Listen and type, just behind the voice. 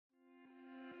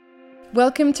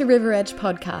Welcome to River Edge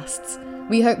Podcasts.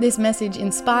 We hope this message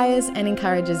inspires and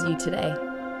encourages you today.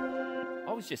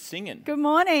 I was just singing. Good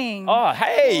morning. Oh,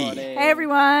 hey. Hey,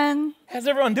 everyone. How's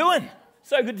everyone doing?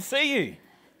 So good to see you.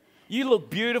 You look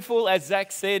beautiful, as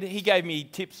Zach said. He gave me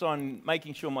tips on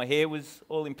making sure my hair was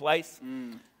all in place.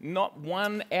 Not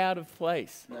one out of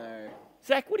place. No.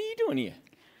 Zach, what are you doing here?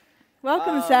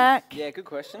 Welcome, Zach. Yeah, good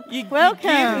question. You Welcome.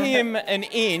 give him an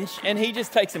inch and he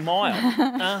just takes a mile.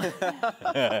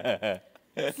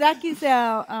 Zach is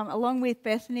our, along with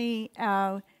Bethany,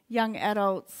 our young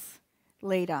adults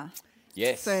leader.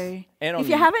 Yes. So And if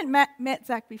you haven't met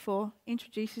Zach before,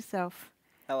 introduce yourself.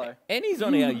 Hello. And he's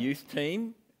on our youth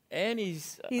team. And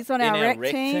he's on in our rec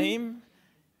rec team.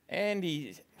 And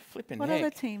he's flipping What heck.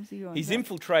 other teams are you on? He's Zach?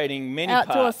 infiltrating many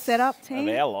Outdoor parts setup team?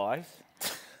 of our lives.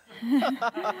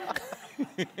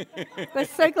 We're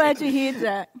so glad you're here,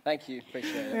 Zach. Thank you.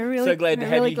 Appreciate it. We're really, So glad to we're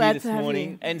have really you glad here this to have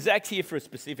morning. you. And Zach's here for a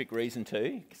specific reason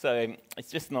too. So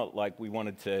it's just not like we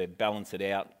wanted to balance it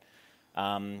out.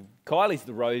 Kylie's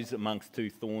the rose amongst two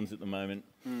thorns at the moment.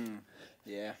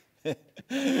 Yeah.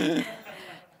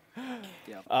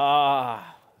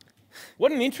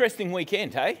 What an interesting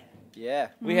weekend, hey? Yeah.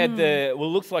 We had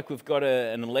looks like we've got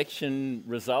an election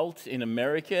result in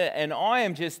America, and I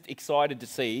am just excited to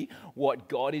see what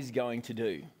God is going to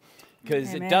do.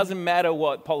 Because it Amen. doesn't matter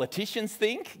what politicians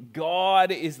think,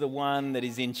 God is the one that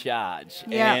is in charge.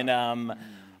 Yeah. And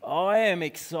I am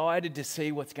excited to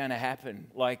see what's going to happen.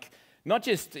 Like, not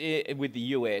just with the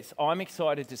US, I'm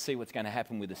excited to see what's going to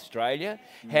happen with Australia,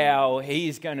 how he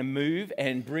is going to move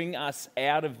and bring us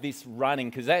out of this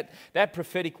running. Because that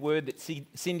prophetic word that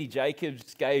Cindy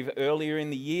Jacobs gave earlier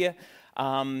in the year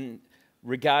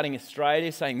regarding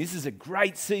Australia, saying this is a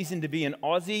great season to be an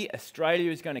Aussie,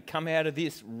 Australia is going to come out of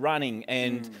this running.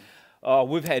 And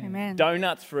we've had Amen.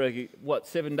 donuts for,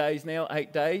 7 days now,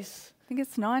 8 days? I think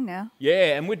it's 9 now.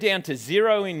 Yeah, and we're down to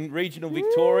 0 in regional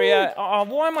Victoria. Oh,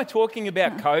 why am I talking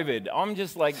about COVID? I'm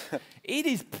just like, it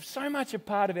is so much a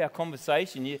part of our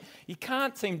conversation. You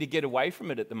can't seem to get away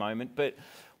from it at the moment, but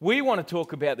we want to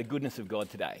talk about the goodness of God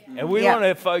today. And we want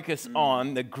to focus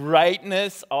on the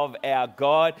greatness of our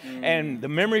God and the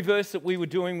memory verse that we were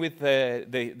doing with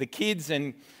the kids.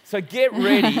 And so get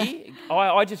ready.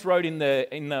 I just wrote in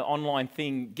the online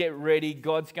thing, get ready.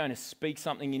 God's going to speak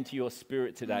something into your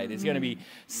spirit today. There's going to be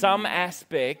some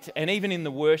aspect, and even in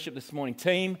the worship this morning,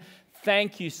 team,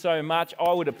 thank you so much.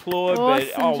 I would applaud,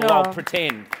 Awesome but job. I'll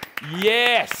pretend.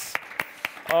 Yes.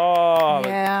 Oh,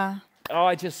 Yeah.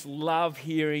 I just love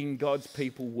hearing God's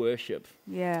people worship.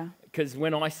 Yeah. Because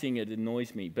when I sing it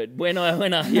annoys me, but when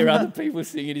I hear other people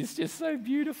sing it, it's just so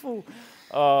beautiful.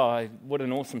 Oh, what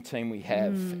an awesome team we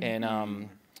have. And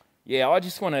I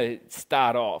just want to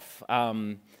start off.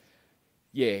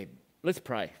 Let's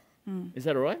pray. Is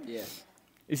that all right? Yes.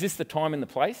 Is this the time and the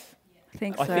place? I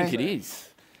think so. I think it is.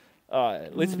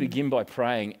 Let's begin by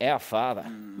praying. Our Father.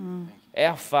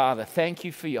 Our Father, thank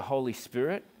you for your Holy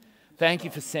Spirit. Thank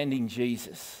you for sending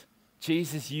Jesus.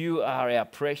 Jesus, you are our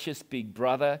precious big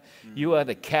brother. You are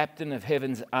the captain of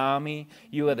heaven's army.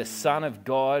 You are the Son of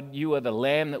God. You are the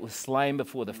Lamb that was slain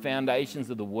before the foundations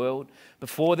of the world.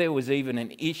 Before there was even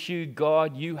an issue,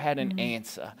 God, you had an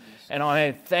answer. And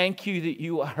I thank you that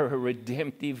you are a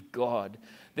redemptive God,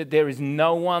 that there is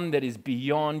no one that is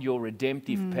beyond your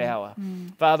redemptive power.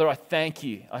 Father, I thank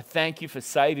you. I thank you for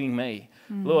saving me.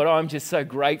 Lord, I'm just so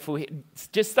grateful.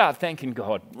 Just start thanking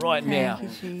God right now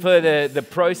for the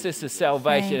process of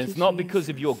salvation. Thank It's you, not Jesus. because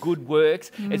of your good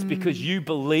works. It's because you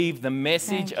believe the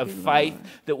message Thank of you, faith Lord.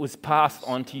 that was passed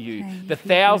on to you. Thank The you,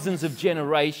 thousands of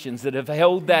generations that have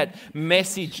held that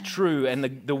message true, and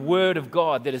the word of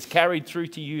God that is carried through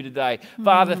to you today.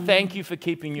 Father, thank you for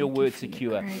keeping your word for your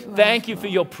secure. great love. Thank you for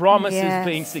your promises Yes.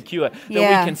 being secure, that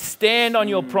Yeah. we can stand on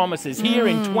your promises here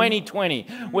in 2020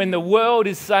 when the world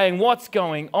is saying, what's going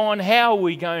on? How are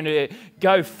we going to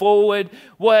go forward?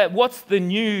 What's the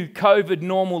new COVID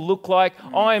normal look like?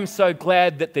 I am so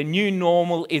glad that the new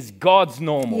normal is God's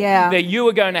normal. Yeah. That you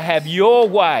are going to have your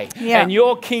way, Yeah. and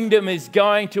your kingdom is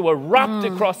going to erupt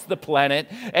across the planet,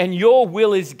 and your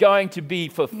will is going to be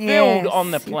fulfilled Yes, on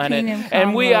the your planet. kingdom And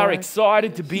come, we are Lord.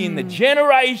 excited to be in the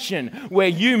generation where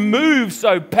you move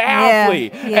so powerfully,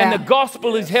 Yeah. and the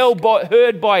gospel is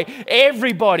heard by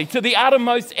everybody to the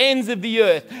uttermost ends of the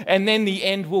earth, and then the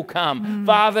end will come.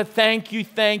 Father, thank you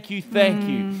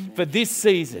for this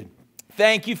season.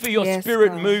 Thank you for your Yes,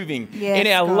 spirit God. moving Yes,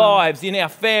 in our God. lives, in our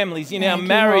families, in our Thank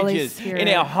you, Holy marriages, Spirit. in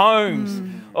our homes,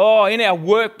 in our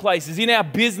workplaces, in our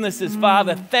businesses.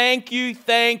 Father, thank you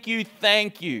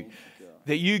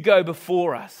that you go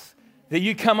before us. that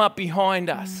you come up behind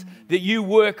us, that you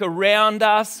work around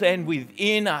us and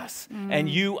within us, and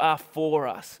you are for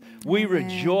us. We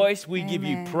rejoice, we give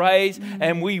you praise,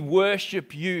 and we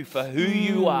worship you for who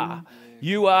you are.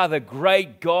 You are the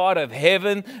great God of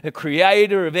heaven, the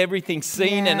creator of everything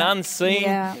seen and unseen.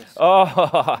 Yeah.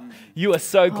 Oh, you are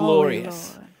so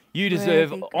glorious. Lord. You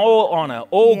deserve Worthy God. all honor,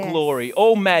 all Yes. glory,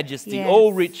 all majesty, Yes.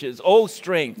 all riches, all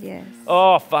strength. Yes.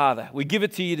 Oh, Father, we give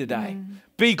it to you today.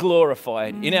 Be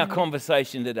glorified in our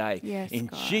conversation today. Yes, in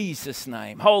God. Jesus'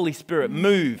 name. Holy Spirit,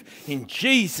 move in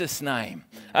Jesus' name.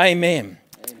 Amen.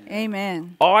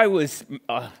 Amen. I was,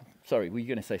 sorry, were you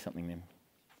going to say something then?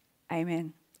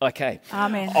 Amen. Okay.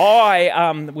 Amen.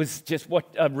 I was just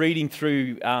reading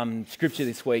through Scripture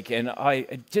this week, and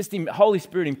Holy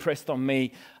Spirit impressed on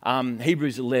me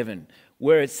Hebrews 11,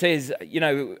 where it says,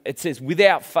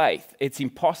 without faith, it's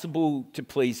impossible to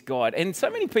please God. And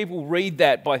so many people read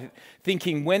that by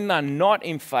thinking when they're not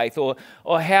in faith, or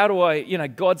how do I,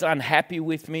 God's unhappy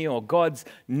with me, or God's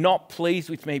not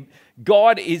pleased with me.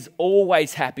 God is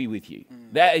always happy with you.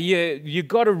 That you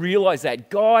got to realize that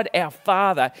God, our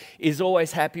Father, is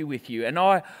always happy with you. And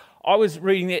I was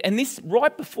reading it, and this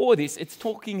right before this, it's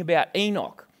talking about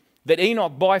Enoch. That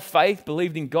Enoch, by faith,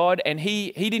 believed in God, and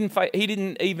he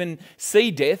didn't even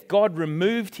see death. God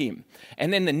removed him.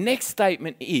 And then the next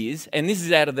statement is, and this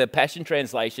is out of the Passion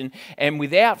Translation, and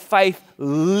without faith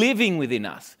living within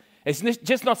us. It's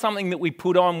just not something that we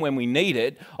put on when we need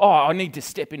it. Oh, I need to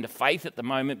step into faith at the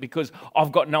moment because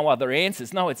I've got no other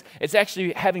answers. No, it's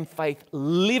actually having faith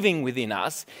living within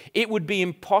us. It would be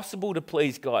impossible to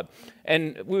please God.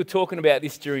 And we were talking about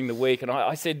this during the week, and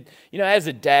I said, as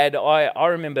a dad, I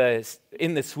remember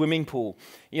in the swimming pool,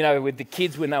 with the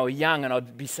kids when they were young, and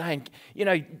I'd be saying,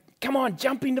 come on,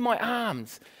 jump into my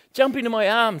arms. Jump into my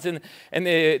arms. And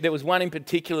there was one in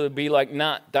particular who'd be like,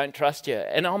 nah, don't trust you.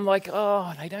 And I'm like,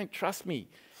 oh, they don't trust me.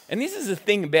 And this is the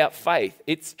thing about faith.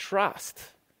 It's trust.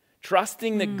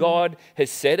 Trusting that God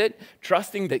has said it.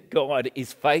 Trusting that God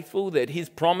is faithful, that his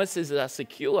promises are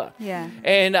secure. Yeah.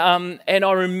 And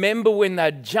I remember when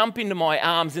they'd jump into my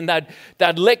arms and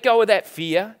they'd let go of that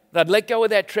fear. They'd let go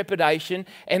of that trepidation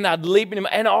and they'd leap into my,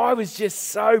 and I was just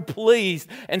so pleased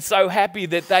and so happy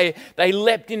that they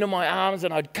leapt into my arms,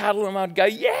 and I'd cuddle them. I'd go,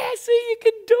 yeah, see, you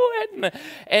can do it.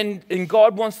 And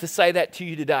God wants to say that to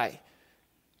you today.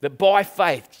 That by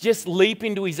faith, just leap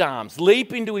into his arms.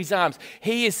 Leap into his arms.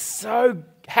 He is so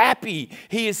happy.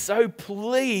 He is so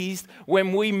pleased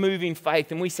when we move in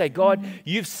faith and we say, God,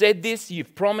 you've said this,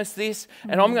 you've promised this,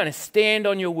 and I'm going to stand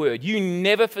on your word. You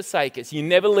never forsake us. You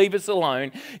never leave us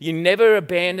alone. You never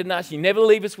abandon us. You never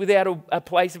leave us without a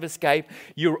place of escape.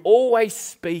 You're always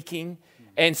speaking,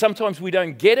 and sometimes we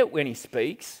don't get it when he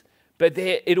speaks. But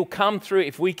it'll come through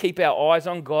if we keep our eyes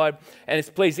on God and it's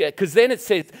pleasing. Because then it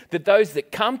says that those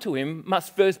that come to him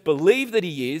must first believe that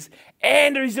he is,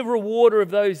 and he's a rewarder of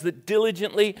those that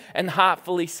diligently and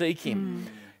heartfully seek him.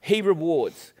 He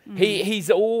rewards.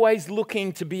 He's always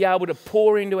looking to be able to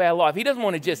pour into our life. He doesn't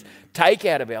want to just take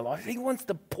out of our life. He wants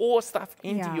to pour stuff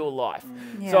into your life.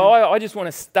 Yeah. So I just want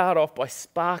to start off by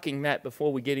sparking that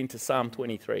before we get into Psalm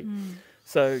 23.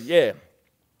 So, yeah.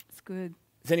 It's good.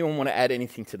 Does anyone want to add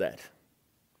anything to that?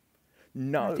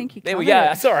 No. I think you there we covered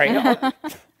go. it. Sorry.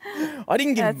 I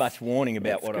didn't give That's- much warning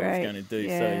about that's what I was great. going to do.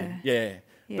 Yeah. So, yeah.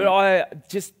 Yeah.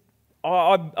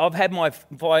 But I've had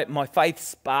my faith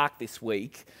spark this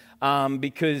week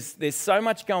because there's so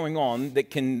much going on that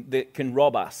can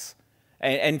rob us.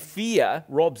 And fear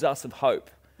robs us of hope.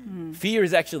 Fear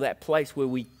is actually that place where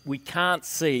we can't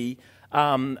see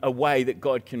a way that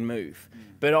God can move.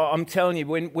 But I'm telling you,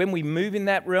 when we move in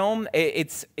that realm,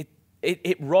 it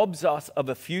robs us of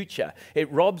a future.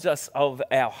 It robs us of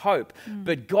our hope.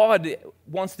 But God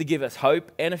wants to give us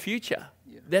hope and a future.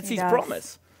 That's He his does.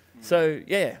 promise. So,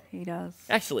 yeah. He does.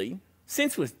 Actually,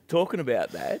 since we're talking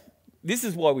about that, this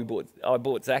is why I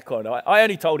bought Zach on. I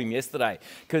only told him yesterday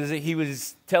because he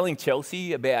was telling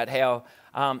Chelsea about how...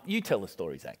 you tell the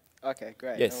story, Zach. Okay,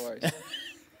 great. Yes. No worries.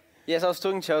 Yes, I was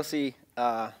talking to Chelsea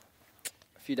a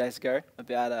few days ago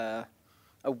about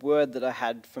a word that I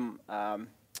had from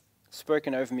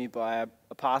spoken over me by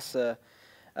a pastor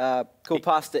called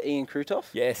Pastor Ian Krutoff.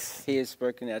 Yes. He has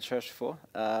spoken at our church before.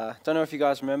 Don't know if you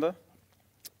guys remember,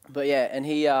 but yeah, and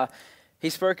he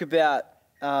spoke about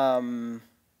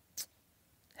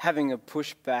having a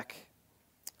pushback.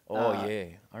 Yeah,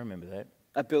 I remember that.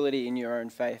 Ability in your own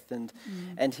faith, and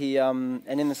he and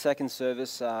in the second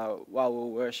service while we were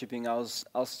worshiping, I was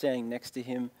standing next to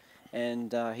him,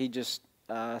 and he just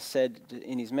said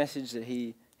in his message that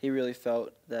he really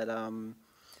felt that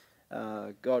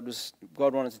God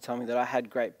wanted to tell me that I had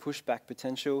great pushback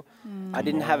potential. I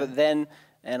didn't have it then,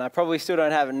 and I probably still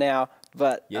don't have it now.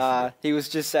 But Yes, he was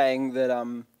just saying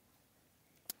that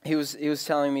he was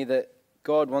telling me that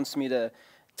God wants me to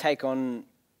take on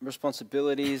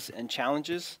responsibilities and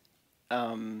challenges,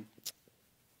 and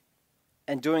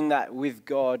doing that with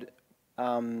God,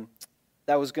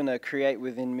 that was going to create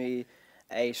within me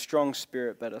a strong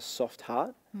spirit but a soft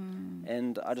heart.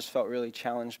 And I just felt really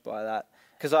challenged by that,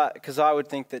 because I would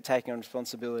think that taking on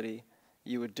responsibility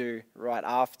you would do right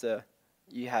after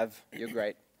you have your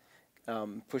great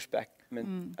pushback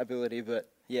ability. But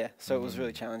yeah, so it was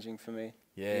really challenging for me.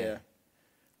 Yeah.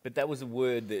 But that was a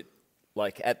word that,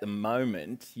 like, at the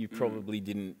moment, you probably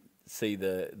didn't see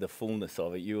the fullness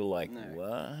of it. You were like, No.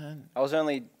 what? I was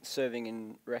only serving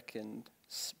in rec and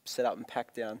set up and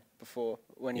pack down before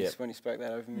when he spoke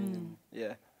that over me. And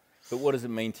yeah. But what does it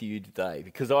mean to you today?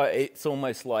 Because it's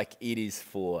almost like it is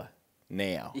for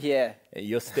now. Yeah.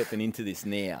 You're stepping into this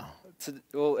now.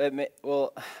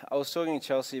 Well, I was talking to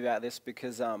Chelsea about this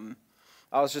because I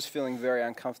was just feeling very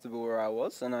uncomfortable where I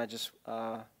was, and I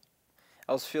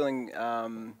was feeling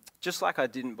just like I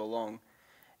didn't belong,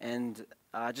 and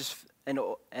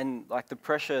like the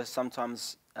pressure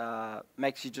sometimes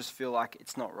makes you just feel like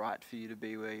it's not right for you to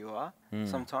be where you are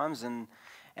sometimes, and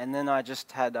then I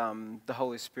just had the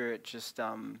Holy Spirit just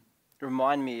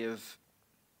remind me of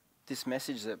this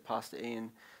message that Pastor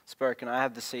Ian spoke, and I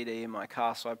have the CD in my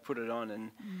car, so I put it on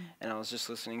and I was just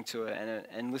listening to it,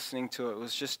 and listening to it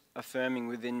was just affirming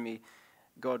within me.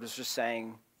 God was just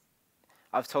saying,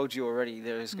 I've told you already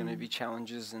there is going to be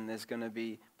challenges and there's going to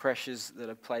be pressures that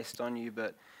are placed on you,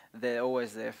 but they're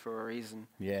always there for a reason.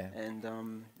 Yeah.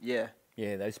 And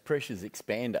Yeah, those pressures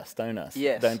expand us, don't us?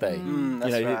 Yes. Don't they?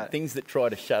 That's right. Things that try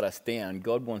to shut us down,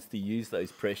 God wants to use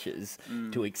those pressures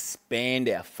to expand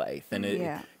our faith. And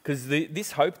because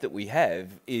this hope that we have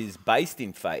is based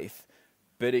in faith,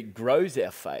 but it grows our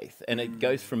faith, and it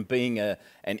goes from being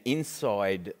an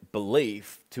inside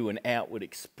belief to an outward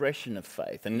expression of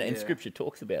faith. And Scripture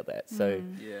talks about that. So,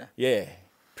 yeah,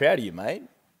 proud of you, mate,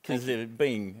 because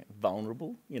being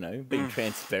vulnerable, being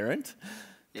transparent,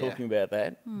 talking about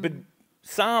that. But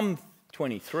Psalm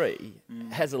 23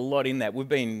 has a lot in that. We've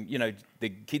been, the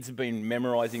kids have been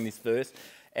memorising this verse,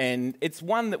 and it's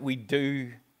one that we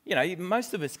do,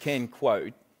 most of us can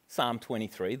quote Psalm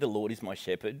 23, the Lord is my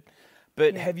shepherd.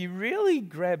 But have you really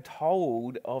grabbed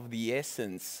hold of the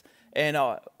essence? And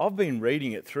I've been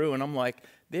reading it through, and I'm like,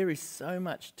 there is so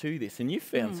much to this. And you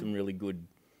found some really good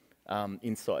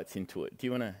insights into it. Do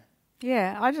you want to?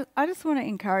 Yeah, I just want to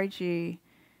encourage you.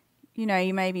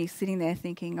 You may be sitting there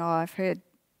thinking, oh, I've heard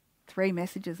 3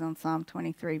 messages on Psalm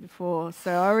 23 before,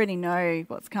 so I already know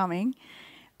what's coming.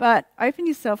 But open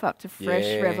yourself up to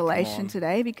fresh revelation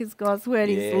today, because God's word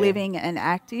is living and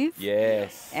active.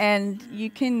 Yes. And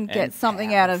you can get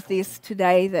something out of this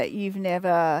today that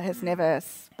has never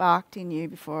sparked in you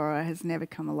before, or has never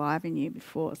come alive in you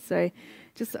before. So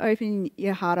just open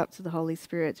your heart up to the Holy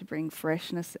Spirit to bring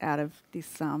freshness out of this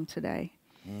psalm today.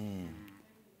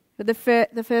 But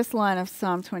the first line of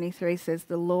Psalm 23 says,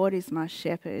 "The Lord is my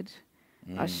shepherd,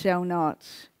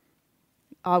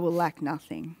 I will lack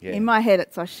nothing." Yeah. In my head,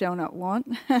 it's "I shall not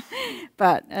want,"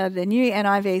 but the new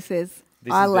NIV says,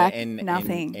 "I lack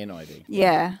nothing." NIV.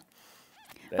 Yeah.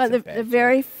 But the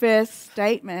very first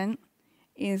statement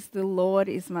is, "The Lord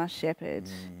is my shepherd,"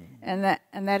 and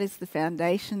that is the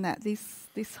foundation that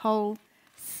this whole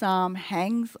psalm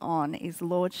hangs on, is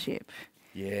lordship.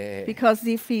 Yeah. Because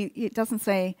it doesn't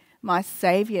say, "My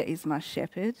Saviour is my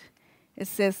shepherd," it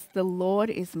says, "The Lord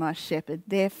is my shepherd."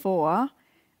 Therefore,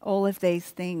 all of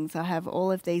these things, I have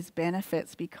all of these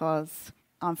benefits because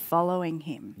I'm following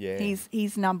him. Yeah.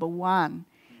 He's number one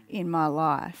in my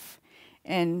life.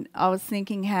 And I was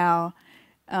thinking how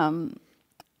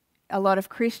a lot of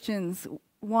Christians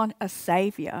want a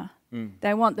saviour.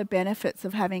 They want the benefits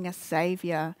of having a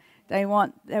saviour. They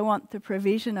want the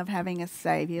provision of having a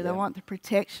saviour. They want the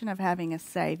protection of having a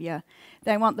saviour.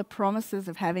 They want the promises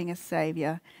of having a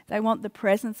saviour. They want the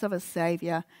presence of a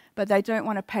saviour, but they don't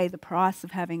want to pay the price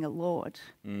of having a Lord.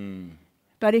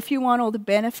 But if you want all the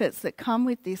benefits that come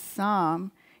with this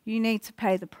psalm, you need to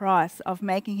pay the price of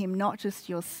making him not just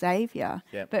your saviour,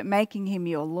 but making him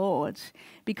your Lord,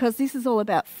 because this is all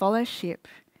about fellowship.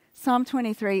 Psalm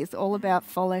 23 is all about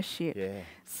fellowship. Yeah.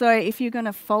 So if you're going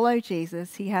to follow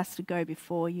Jesus, he has to go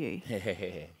before you.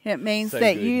 It means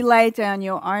that you lay down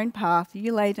your own path,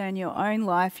 you lay down your own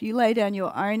life, you lay down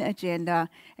your own agenda,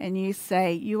 and you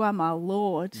say, "You are my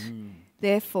Lord,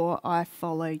 therefore I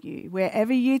follow you.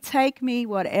 Wherever you take me,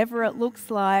 whatever it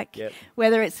looks like,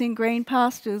 whether it's in green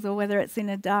pastures or whether it's in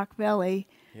a dark valley,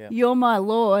 you're my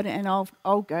Lord, and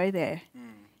I'll go there."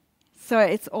 So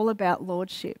it's all about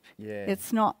lordship. Yeah.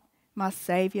 It's not my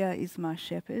Saviour is my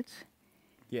shepherd.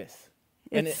 Yes.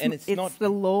 It's And it's not the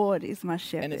Lord is my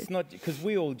shepherd. And it's not because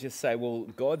we all just say, well,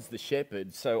 God's the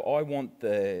shepherd, so I want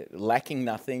the lacking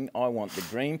nothing, I want the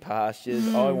green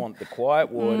pastures, I want the quiet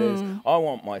waters, I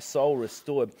want my soul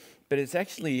restored. But it's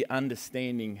actually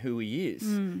understanding who he is.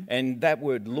 And that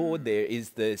word Lord there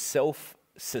is the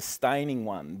self-sustaining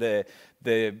one, the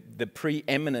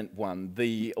preeminent one,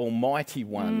 the almighty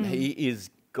one. He is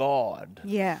God.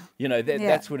 Yeah. You know,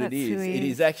 that's what it that's who is. he It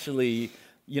is. is actually,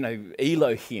 you know,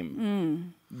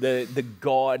 Elohim. The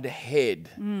Godhead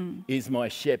is my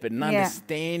shepherd. And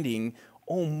understanding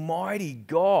Almighty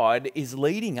God is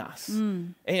leading us.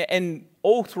 And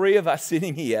all three of us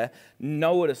sitting here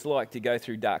know what it's like to go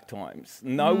through dark times,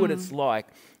 know what it's like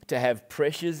to have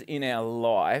pressures in our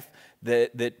life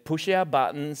that push our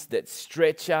buttons, that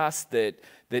stretch us, that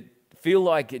feel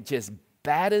like it just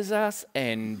batters us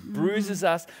and bruises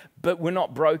us, but we're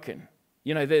not broken.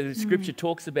 You know, the scripture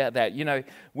talks about that. You know,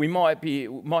 we might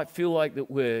feel like that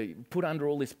we're put under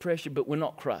all this pressure, but we're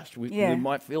not crushed. We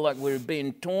might feel like we're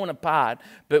being torn apart,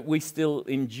 but we still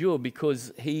endure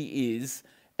because he is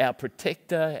our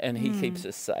protector and he keeps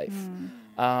us safe.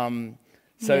 And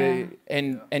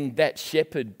that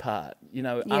shepherd part, you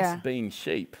know, us being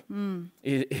sheep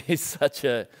is such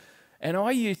a... And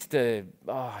I used to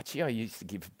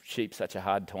give sheep such a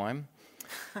hard time.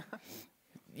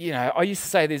 You know, I used to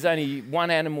say there's only one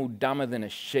animal dumber than a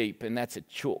sheep, and that's a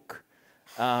chook.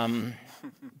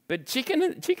 But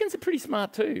chickens are pretty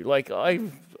smart too. Like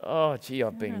I've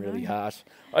been really harsh.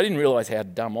 I didn't realise how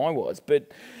dumb I was.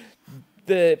 But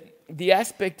the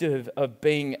aspect of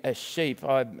being a sheep,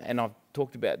 and I've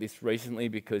talked about this recently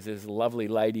because there's a lovely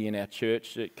lady in our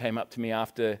church that came up to me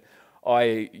after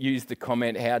I used the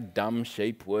comment how dumb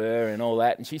sheep were and all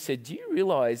that. And she said, do you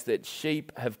realise that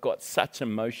sheep have got such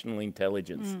emotional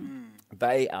intelligence?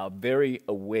 They are very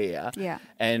aware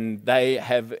and they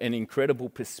have an incredible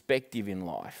perspective in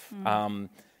life.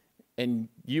 And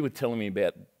you were telling me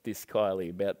about this, Kylie,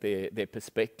 about their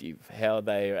perspective, how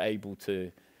they are able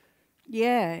to...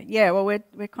 Yeah. Well,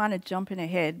 we're kind of jumping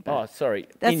ahead. But sorry.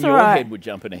 That's in all your right. head, we're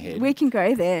jumping ahead. We can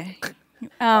go there.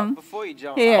 Before you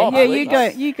jump, You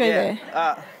go there.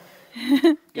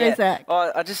 Go, Zach.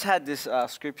 I just had this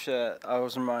scripture I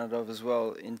was reminded of as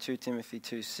well in 2 Timothy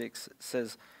 2:6. It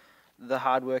says, the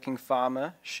hardworking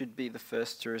farmer should be the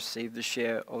first to receive the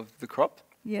share of the crop.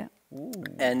 Yeah. Ooh.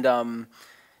 And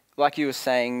like you were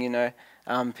saying, you know,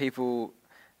 people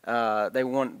they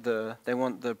want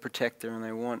the protector and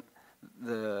they want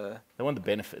the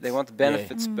benefits. They want the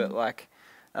benefits, but like.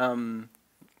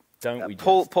 Don't we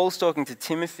Paul's talking to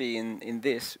Timothy in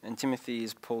this, and Timothy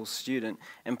is Paul's student,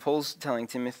 and Paul's telling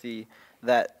Timothy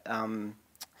that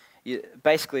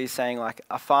basically he's saying like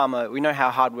a farmer, we know how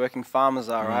hardworking farmers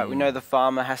are, right? We know the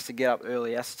farmer has to get up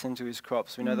early, has to tend to his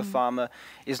crops. We know the farmer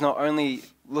is not only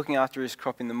looking after his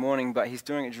crop in the morning, but he's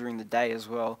doing it during the day as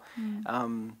well.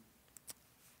 And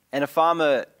a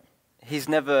farmer, he's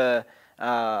never,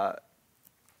 how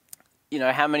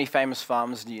many famous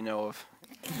farmers do you know of?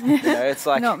 You know, it's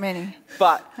like not many.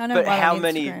 But how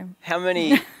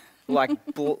many like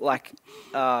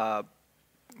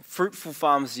fruitful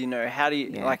farms do you know? How do you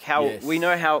we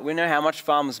know how much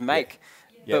farmers make,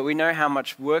 but we know how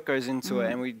much work goes into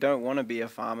it, and we don't want to be a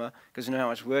farmer because we know how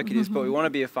much work it is, but we want to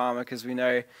be a farmer because we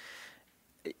know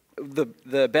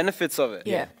the benefits of it.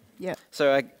 Yeah.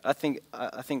 So I think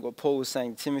what Paul was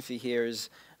saying to Timothy here is,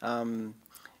 you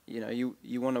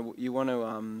want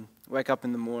to wake up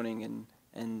in the morning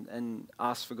and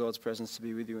ask for God's presence to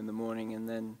be with you in the morning, and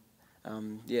then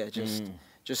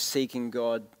just seeking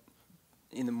God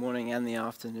in the morning and the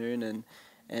afternoon,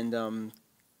 and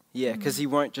because he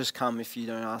won't just come if you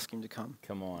don't ask him to come.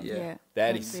 Come on. Yeah.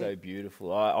 That is so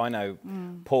beautiful. I know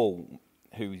Paul,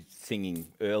 who was singing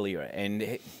earlier,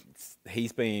 and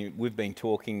we've been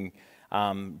talking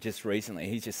just recently.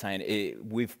 He's just saying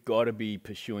we've got to be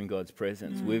pursuing God's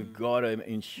presence. We've got to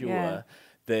ensure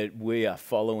that we are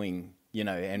following,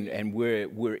 and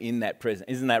we're in that presence.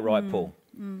 Isn't that right, Paul?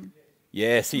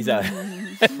 Yes, he's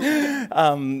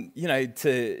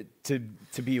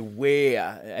to be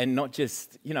aware and not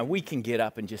just, we can get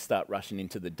up and just start rushing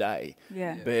into the day.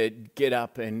 Yeah. But get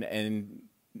up and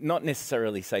not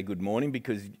necessarily say good morning,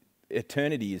 because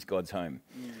eternity is God's home.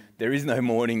 There is no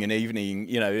morning and evening,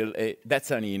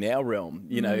 that's only in our realm,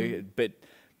 but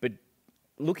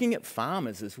looking at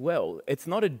farmers as well, it's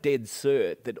not a dead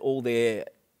cert that all their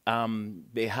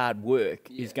hard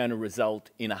work is going to result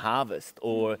in a harvest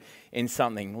or in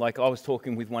something. Like I was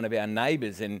talking with one of our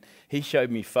neighbours, and he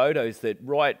showed me photos that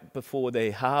right before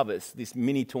their harvest, this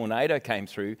mini tornado came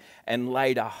through and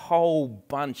laid a whole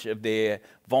bunch of their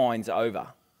vines over.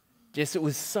 Just, it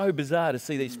was so bizarre to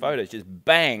see these photos. Just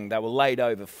bang, they were laid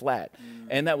over flat.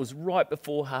 And that was right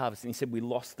before harvest. And he said, we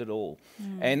lost it all.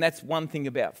 And that's one thing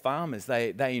about farmers.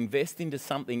 They invest into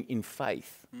something in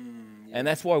faith. And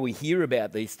that's why we hear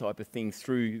about these type of things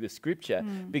through the scripture,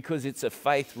 because it's a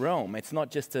faith realm. It's not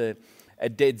just a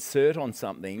dead cert on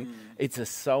something. It's a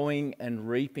sowing and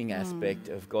reaping aspect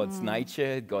of God's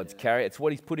nature, God's character. It's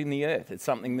what he's put in the earth. It's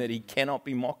something that he cannot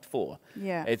be mocked for.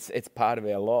 Yeah. It's part of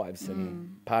our lives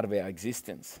and part of our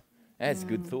existence. That's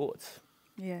good thoughts.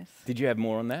 Yes. Did you have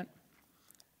more on that?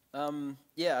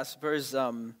 Yeah, I suppose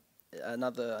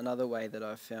another way that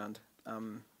I've found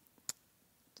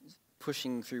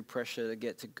pushing through pressure to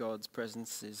get to God's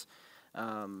presence is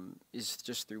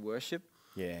just through worship.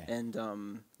 Yeah.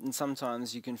 And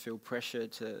sometimes you can feel pressure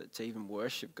to even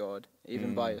worship God,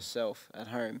 even by yourself at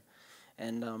home.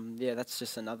 And that's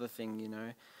just another thing, you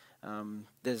know.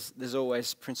 There's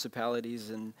always principalities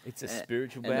and It's a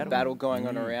spiritual and battle. a battle going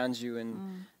on around you.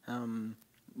 And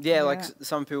like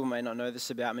some people may not know this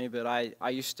about me, but I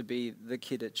used to be the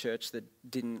kid at church that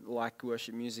didn't like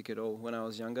worship music at all when I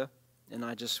was younger. And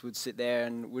I just would sit there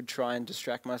and would try and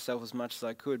distract myself as much as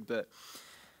I could.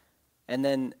 And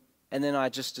then I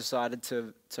just decided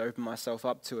to open myself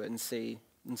up to it and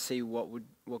see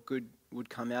what good would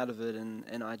come out of it.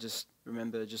 And I just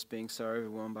remember just being so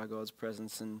overwhelmed by God's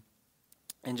presence and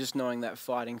just knowing that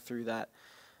fighting through that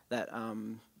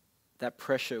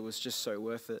pressure was just so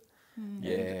worth it.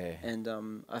 Yeah.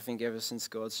 And I think ever since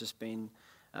God's just been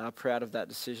proud of that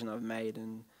decision I've made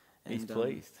and He's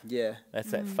pleased. Yeah.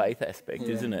 That's that faith aspect,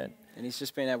 isn't it? And he's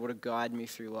just been able to guide me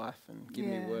through life and give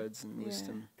me words and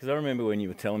wisdom. Because I remember when you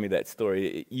were telling me that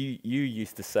story, you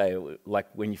used to say, like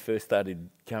when you first started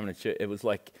coming to church,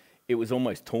 it was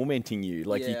almost tormenting you.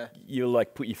 Like you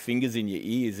like put your fingers in your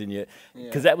ears and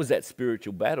because that was that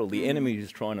spiritual battle. The enemy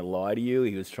was trying to lie to you.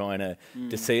 He was trying to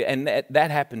deceive. And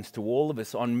that happens to all of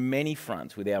us on many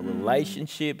fronts with our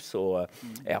relationships or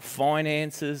our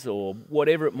finances or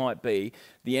whatever it might be.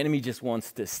 The enemy just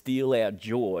wants to steal our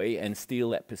joy and steal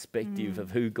that perspective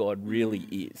of who God really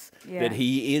is. Yeah. That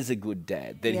he is a good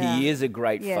dad, that he is a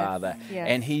great father,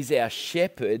 and he's our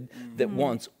shepherd that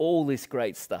wants all this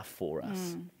great stuff for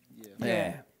us.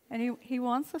 Yeah. And he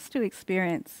wants us to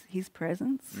experience his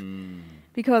presence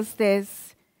because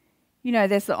there's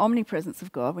the omnipresence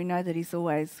of God. We know that he's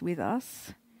always with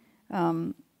us.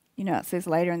 It says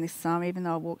later in this psalm, even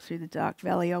though I walk through the dark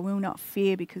valley, I will not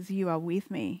fear because you are with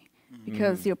me,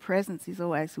 because your presence is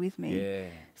always with me. Yeah.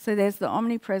 So there's the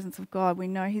omnipresence of God. We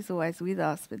know he's always with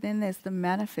us, but then there's the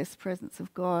manifest presence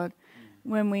of God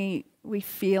when we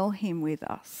feel him with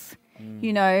us.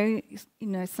 You know,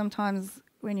 sometimes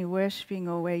when you're worshipping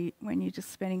or when you're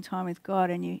just spending time with God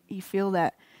and you feel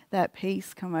that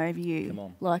peace come over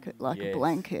you like a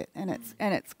blanket, and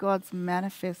it's God's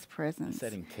manifest presence. It's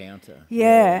that encounter.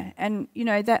 Yeah. And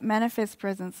that manifest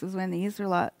presence was when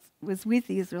was with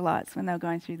the Israelites when they were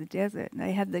going through the desert.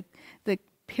 They had the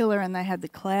pillar and they had the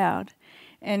cloud.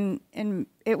 And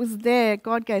it was there,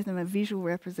 God gave them a visual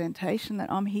representation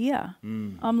that I'm here.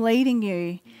 I'm leading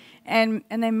you. And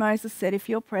then Moses said, if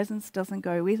your presence doesn't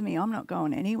go with me, I'm not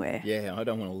going anywhere. Yeah, I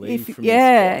don't want to leave from this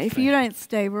spot. If you don't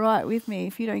stay right with me,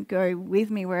 if you don't go with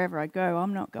me wherever I go,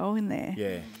 I'm not going there.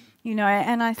 Yeah.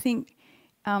 And I think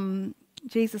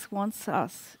Jesus wants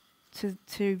us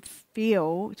to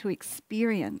feel, to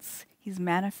experience his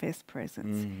manifest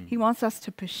presence. He wants us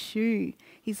to pursue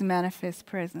his manifest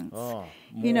presence.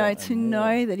 To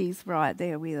know that he's right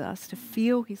there with us, to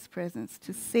feel his presence,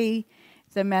 to see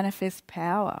the manifest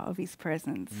power of his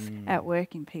presence at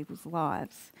work in people's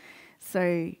lives.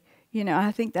 So,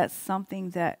 I think that's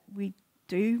something that we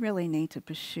do really need to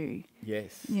pursue.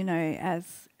 Yes.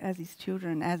 As his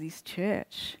children, as his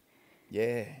church.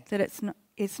 Yeah. That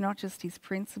it's not just his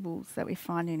principles that we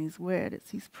find in his word,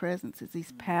 it's his presence, it's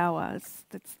his power,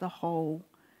 that's the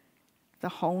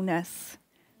wholeness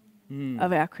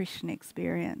of our Christian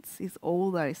experience, is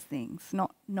all those things,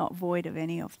 not void of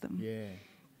any of them. Yeah.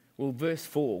 Well, verse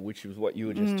 4, which was what you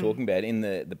were just talking about in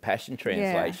the Passion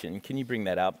Translation, can you bring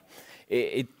that up?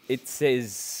 It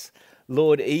says,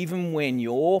 Lord, even when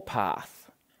your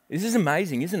path, this is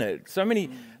amazing, isn't it? So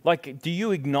many, do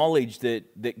you acknowledge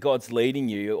that God's leading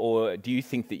you, or do you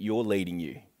think that you're leading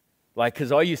you?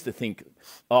 Because I used to think,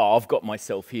 I've got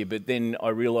myself here, but then I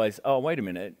realised, wait a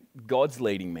minute, God's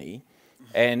leading me.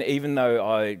 And even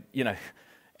though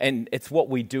and it's what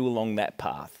we do along that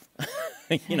path.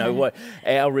 What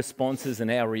our responses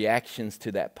and our reactions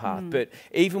to that path. But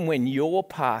even when your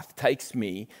path takes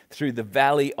me through the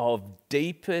valley of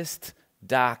deepest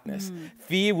darkness,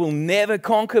 fear will never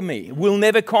conquer me, will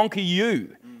never conquer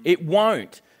you. It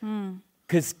won't.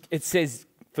 Because it says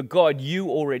For God, you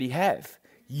already have.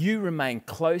 You remain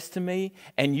close to me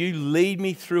and you lead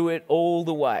me through it all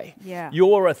the way. Yeah.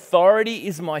 Your authority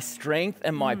is my strength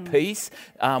and my peace.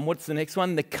 What's the next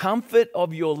one? The comfort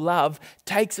of your love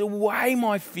takes away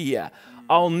my fear.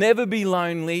 I'll never be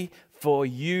lonely, for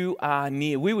you are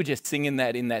near. We were just singing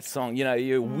that in that song. You know,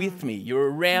 you're with me,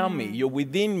 you're around me, you're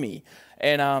within me.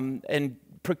 And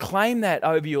proclaim that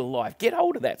over your life. Get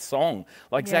hold of that song.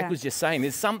 Like Zach was just saying,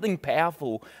 there's something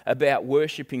powerful about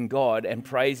worshiping God and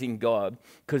praising God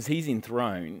because he's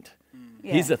enthroned.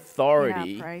 Yeah. His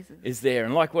authority praises. is there.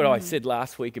 And like what I said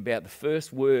last week about the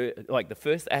first word, like the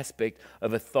first aspect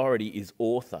of authority is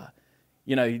author.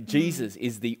 You know, Jesus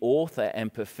is the author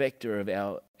and perfecter of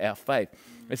our faith.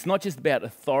 It's not just about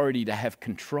authority to have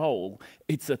control.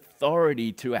 It's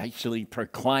authority to actually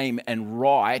proclaim and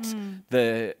write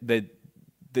the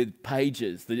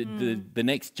pages, the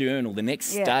next journal, the next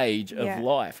stage of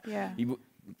life. Yeah.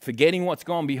 Forgetting what's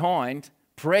gone behind,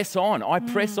 press on. I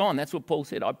press on. That's what Paul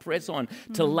said. I press on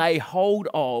to lay hold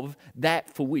of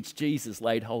that for which Jesus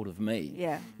laid hold of me.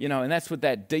 Yeah. You know, and that's what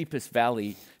that deepest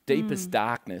valley, deepest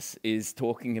darkness is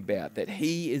talking about, that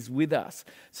he is with us.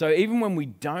 So even when we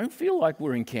don't feel like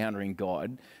we're encountering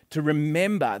God, to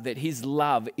remember that his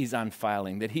love is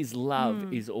unfailing, that his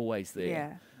love is always there.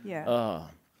 Yeah. Yeah. Oh.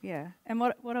 Yeah, and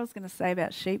what I was going to say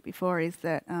about sheep before is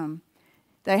that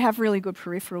they have really good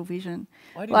peripheral vision.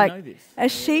 I didn't know this. A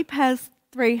sheep has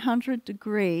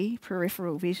 300-degree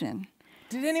peripheral vision.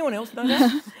 Did anyone else know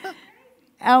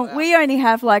that? We only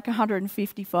have like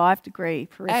 155-degree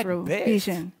peripheral At best.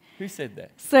 vision. Who said that?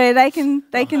 So they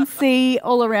can see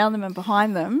all around them and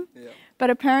behind them, but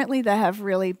apparently they have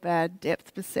really bad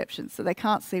depth perception, so they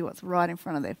can't see what's right in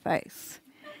front of their face.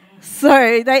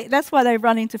 So that's why they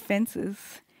run into fences.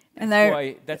 And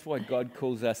that's why God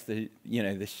calls us the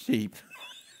sheep.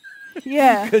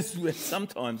 Yeah. Because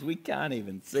sometimes we can't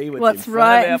even see what's in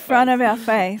right in front front of our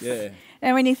face. Yeah.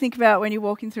 And when you think about when you're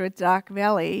walking through a dark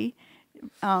valley,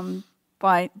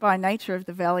 by nature of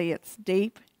the valley, it's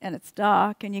deep and it's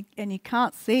dark, and you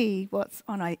can't see what's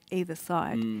on either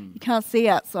side. You can't see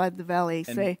outside the valley.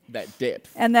 And that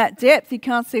depth. And that depth, you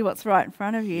can't see what's right in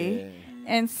front of you. Yeah.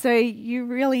 And so you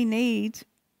really need,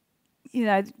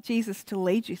 Jesus to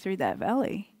lead you through that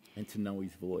valley. And to know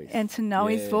his voice. And to know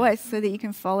his voice so that you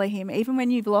can follow him. Even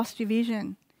when you've lost your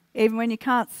vision, even when you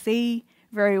can't see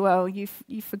very well, you've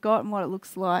forgotten what it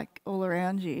looks like all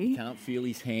around you. You can't feel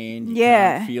his hand. You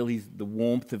can't feel the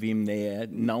warmth of him there,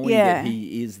 knowing that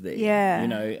he is there.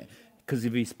 Yeah. Because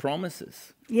of his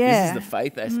promises. Yeah. This is the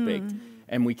faith aspect.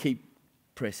 And we keep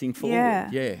pressing forward.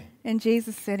 Yeah. And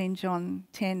Jesus said in John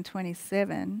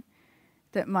 10:27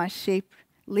 that my sheep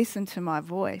listen to my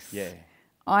voice. Yeah.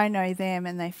 I know them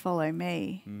and they follow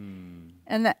me.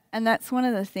 And that's one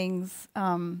of the things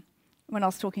when I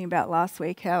was talking about last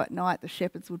week, how at night the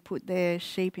shepherds would put their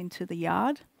sheep into the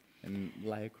yard and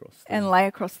lay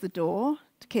across the door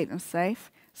to keep them safe.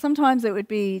 Sometimes it would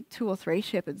be 2 or 3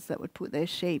 shepherds that would put their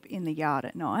sheep in the yard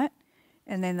at night,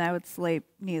 and then they would sleep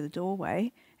near the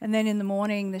doorway. And then in the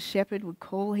morning, the shepherd would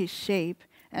call his sheep,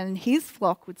 and his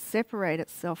flock would separate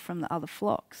itself from the other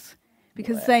flocks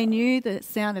because they knew the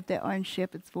sound of their own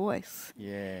shepherd's voice.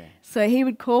 Yeah. So he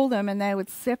would call them, and they would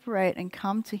separate and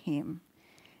come to him.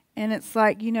 And it's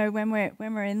like, when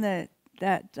we're in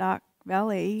that dark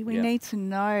valley, we need to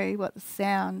know what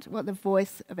the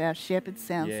voice of our shepherd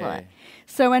sounds like.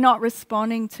 So we're not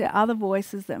responding to other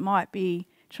voices that might be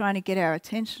trying to get our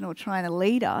attention or trying to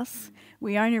lead us.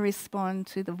 We only respond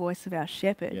to the voice of our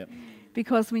shepherd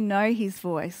because we know his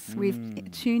voice.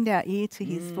 We've tuned our ear to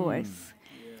his voice.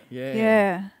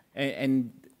 Yeah.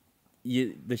 And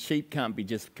the sheep can't be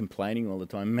just complaining all the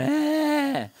time,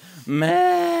 meh,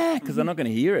 meh, because they're not going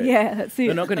to hear it. Yeah, that's it.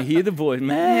 They're not going to hear the voice,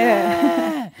 meh.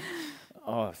 Yeah.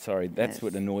 Oh, sorry, that's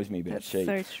what annoys me about sheep.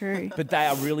 That's so true. But they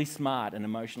are really smart and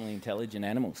emotionally intelligent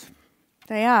animals.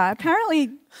 They are.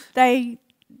 Apparently, they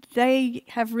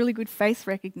have really good face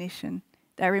recognition.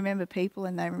 They remember people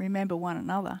and they remember one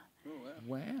another. Oh,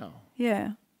 wow.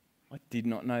 Yeah. I did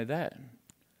not know that.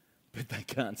 But they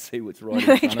can't see what's right in They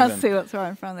front of them. can't see what's right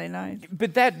in front of their nose.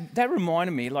 But that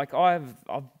reminded me, like I've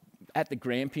at the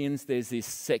Grampians, there's this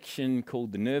section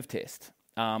called the nerve test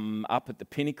up at the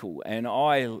Pinnacle. And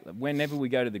whenever we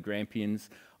go to the Grampians,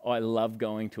 I love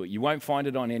going to it. You won't find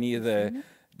it on any of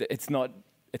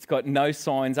it's got no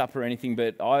signs up or anything,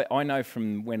 but I know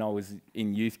from when I was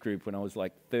in youth group, when I was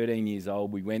like 13 years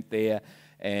old, we went there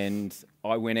and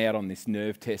I went out on this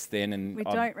nerve test then. And we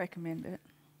don't recommend it.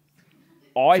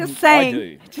 I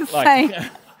do. Just saying.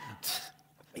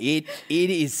 It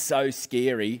is so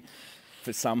scary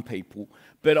for some people,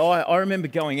 But I remember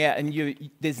going out,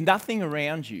 and there's nothing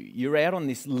around you. You're out on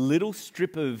this little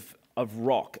strip of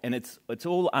rock, and it's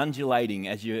all undulating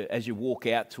as you walk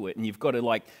out to it, and you've got to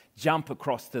like jump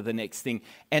across to the next thing,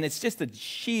 and it's just a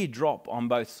sheer drop on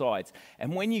both sides.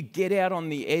 And when you get out on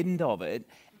the end of it,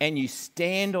 and you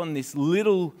stand on this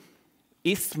little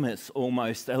isthmus,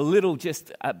 almost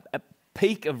just a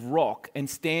peak of rock, and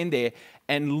stand there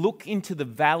and look into the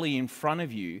valley in front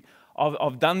of you.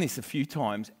 I've done this a few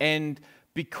times, and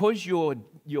because your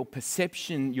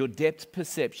perception, your depth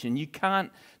perception, you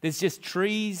can't. There's just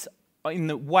trees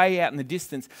way out in the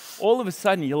distance. All of a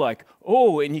sudden, you're like,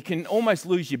 oh, and you can almost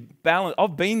lose your balance.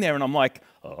 I've been there, and I'm like,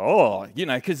 oh,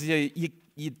 because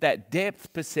that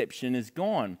depth perception is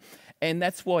gone. And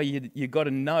that's why you got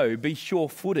to be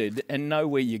sure-footed and know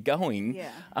where you're going.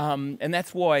 Yeah. And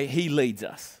that's why he leads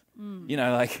us.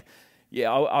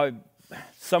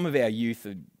 Some of our youth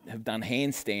have done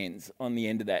handstands on the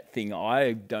end of that thing.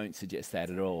 I don't suggest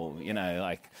that at all.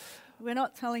 We're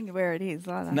not telling you where it is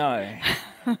either. No.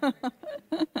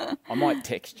 I might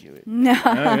text you. No.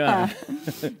 No.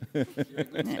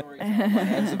 My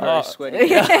hands are very sweaty.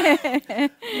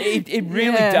 It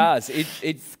really does.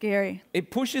 It's scary. It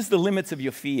pushes the limits of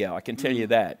your fear, I can tell you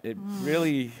that. It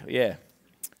really, yeah.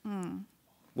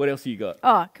 What else you got?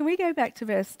 Oh, can we go back to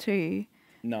verse 2?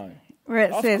 No. Where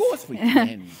it says, of course we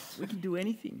can. We can do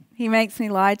anything. He makes me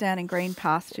lie down in green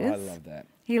pastures. I love that.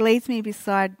 He leads me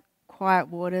beside quiet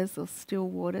waters or still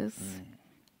waters.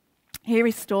 He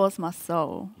restores my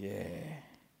soul. Yeah.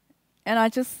 And I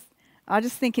just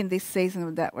think in this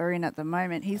season that we're in at the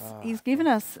moment, he's given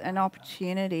us an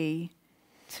opportunity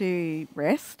to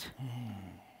rest,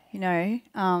 to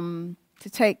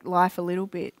take life a little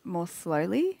bit more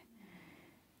slowly.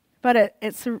 But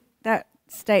that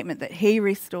statement that he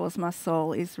restores my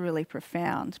soul is really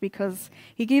profound, because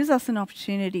he gives us an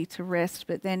opportunity to rest,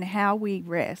 but then how we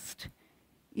rest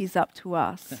is up to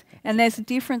us. And there's a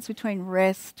difference between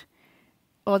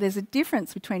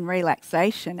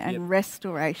relaxation and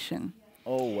restoration.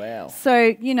 Oh, wow.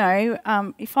 So,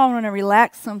 if I want to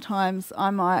relax, sometimes I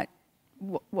might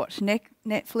watch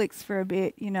Netflix for a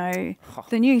bit.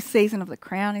 The new season of The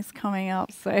Crown is coming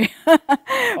up, so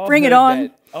bring it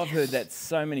on. I've heard that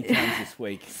so many times this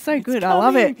week. So it's good. Coming. I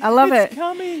love it. I love it. It's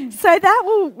coming. So that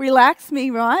will relax me,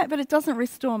 right? But it doesn't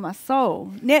restore my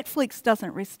soul. Netflix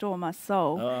doesn't restore my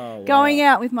soul. Oh, wow. Going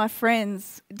out with my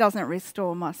friends doesn't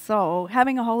restore my soul.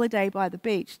 Having a holiday by the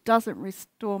beach doesn't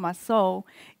restore my soul.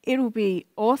 It'll be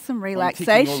awesome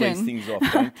relaxation. I'm ticking all these things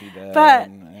off, don't you,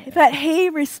 Dad? But he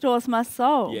restores my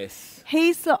soul. Yes.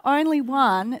 He's the only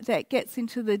one that gets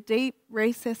into the deep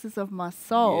recesses of my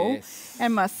soul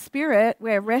and my spirit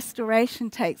where restoration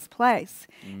takes place.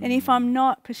 And if I'm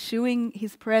not pursuing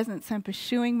his presence and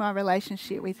pursuing my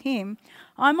relationship with him,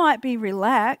 I might be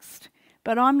relaxed,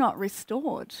 but I'm not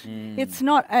restored. It's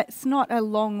not a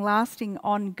long-lasting,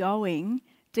 ongoing,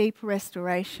 deep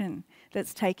restoration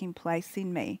that's taking place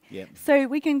in me. Yep. So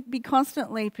we can be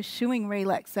constantly pursuing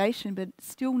relaxation, but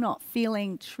still not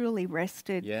feeling truly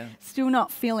rested, still not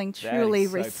feeling truly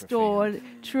restored,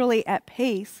 truly at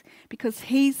peace, because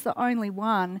he's the only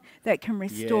one that can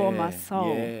restore my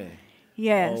soul.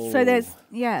 So there's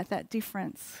that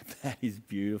difference. That is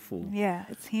beautiful. Yeah,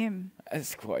 it's him.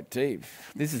 That's quite deep.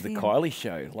 This is the Kylie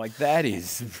show. Like, that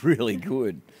is really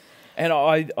good. And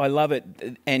I love it.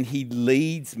 And he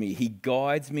leads me. He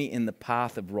guides me in the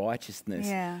path of righteousness.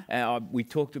 Yeah. We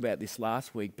talked about this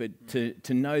last week, but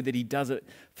to know that he does it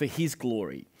for his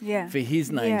glory, for his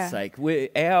name's sake.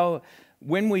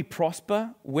 When we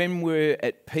prosper, when we're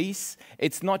at peace,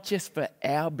 it's not just for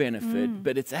our benefit,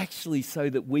 but it's actually so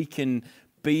that we can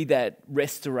be that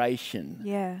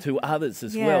restoration to others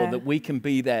as well, that we can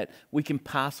be that, we can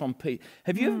pass on peace.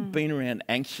 Have you ever been around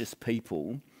anxious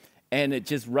people and it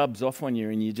just rubs off on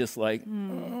you and you're just like,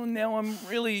 oh, now I'm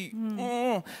really,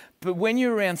 But when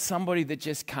you're around somebody that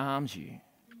just calms you.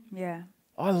 Yeah.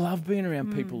 I love being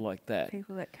around people like that.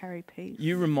 People that carry peace.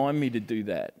 You remind me to do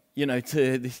that.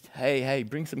 To this, hey,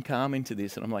 bring some calm into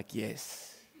this. And I'm like,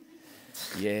 yes,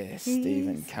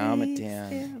 Stephen, calm it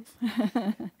down.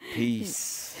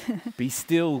 Peace. Be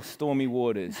still, stormy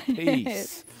waters.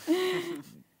 Peace.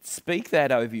 Speak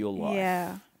that over your life.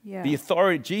 Yeah. The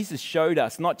authority, Jesus showed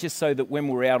us, not just so that when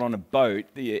we're out on a boat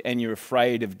and you're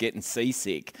afraid of getting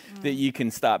seasick, that you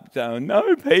can start going,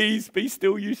 no, peace, be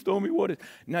still, you stormy waters.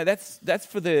 No, that's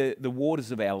for the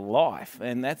waters of our life,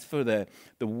 and that's for the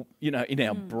in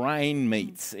our brain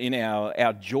meets, in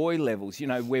our joy levels,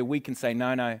 where we can say,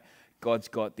 no, God's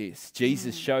got this.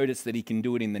 Jesus showed us that he can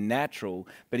do it in the natural,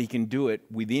 but he can do it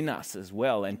within us as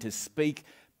well, and to speak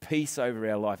peace over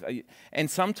our life. And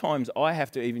sometimes I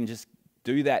have to even just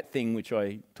do that thing which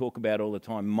I talk about all the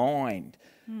time, mind.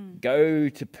 Go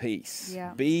to peace.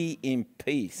 Yeah. Be in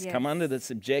peace. Yes. Come under the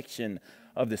subjection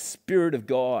of the Spirit of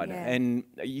God. Yeah. And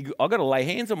I've got to lay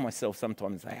hands on myself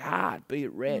sometimes and say, heart, be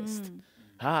at rest.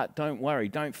 Heart, don't worry,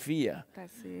 don't fear.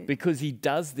 That's it. Because he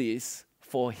does this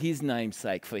for his name's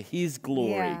sake, for his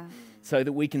glory, Yeah. so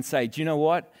that we can say, do you know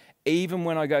what? Even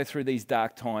when I go through these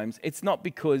dark times, it's not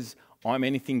because I'm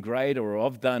anything great or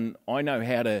I know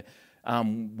how to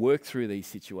work through these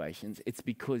situations. It's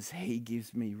because he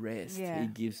gives me rest. Yeah. He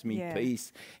gives me Yeah.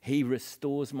 peace. He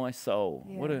restores my soul.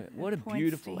 Yeah. What a It points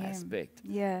beautiful to him. aspect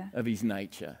Yeah. of his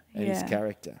nature and his Yeah.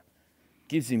 character.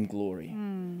 Gives him glory.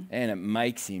 And it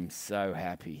makes him so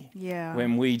happy. Yeah.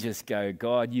 When we just go,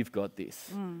 God, you've got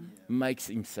this. Makes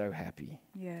him so happy.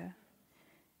 Yeah.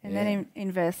 And Yeah. then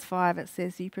in verse 5 it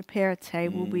says, you prepare a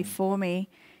table before me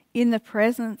in the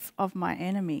presence of my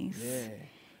enemies. Yeah.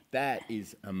 That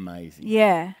is amazing.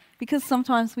 Yeah, because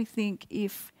sometimes we think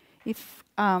if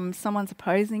someone's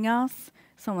opposing us,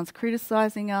 someone's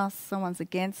criticizing us, someone's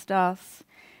against us,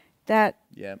 that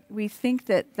Yeah. we think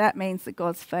that means that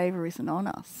God's favor isn't on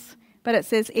us. But it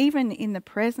says even in the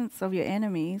presence of your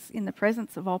enemies, in the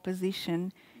presence of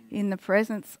opposition, in the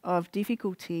presence of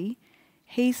difficulty,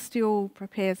 he still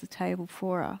prepares a table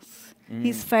for us.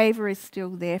 His favor is still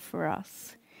there for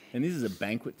us. And this is a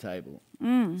banquet table.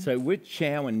 So we're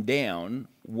chowing down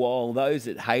while those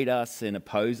that hate us and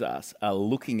oppose us are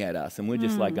looking at us, and we're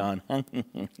just like going,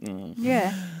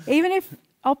 Yeah. Even if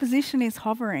opposition is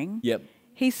hovering, yep.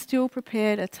 he's still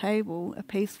prepared a table, a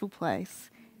peaceful place,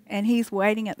 and he's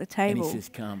waiting at the And table. he says,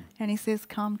 come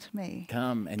Come to me.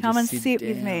 and Come and just sit down.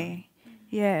 with me.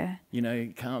 Yeah. You know,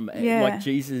 come. And Yeah. like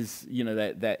Jesus, you know,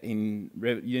 that in,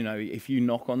 you know, if you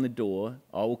knock on the door,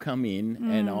 I will come in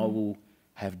and I will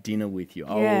have dinner with you.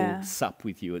 I Yeah. will sup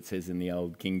with you, it says in the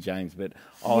old King James, but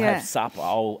I'll Yeah. have supper.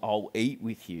 I'll eat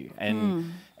with you.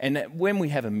 And when we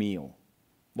have a meal,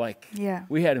 like Yeah.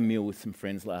 we had a meal with some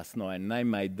friends last night and they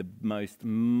made the most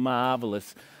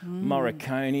marvellous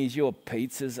morroconis. Your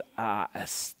pizzas are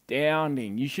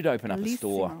astounding. You should open up a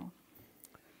store. Bellissimo.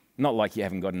 Not like you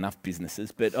haven't got enough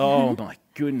businesses, but oh my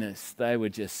goodness, they were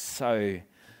just so,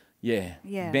 Yeah.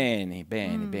 banny.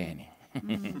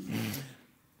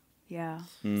 Yeah.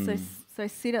 So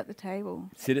sit at the table.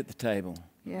 Sit at the table.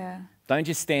 Yeah. Don't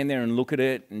just stand there and look at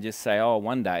it and just say, oh,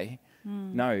 one day.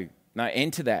 No,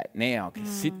 enter that now.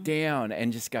 Sit down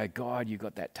and just go, God, you've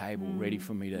got that table ready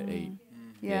for me to eat.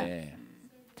 Yeah.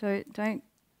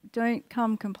 Don't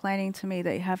come complaining to me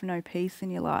that you have no peace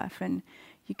in your life and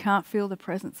you can't feel the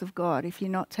presence of God if you're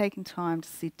not taking time to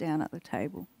sit down at the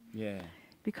table. Yeah.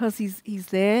 Because he's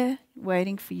there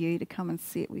waiting for you to come and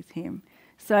sit with him.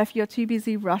 So if you're too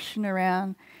busy rushing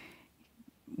around,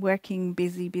 working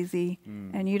busy,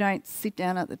 and you don't sit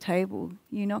down at the table,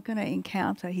 you're not going to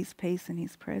encounter his peace and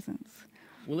his presence.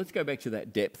 Well, let's go back to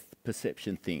that depth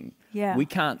perception thing. Yeah. We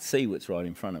can't see what's right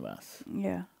in front of us,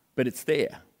 Yeah. but it's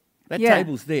there. That Yeah.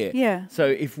 table's there. Yeah. So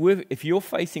if you're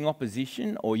facing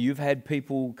opposition or you've had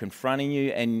people confronting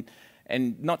you and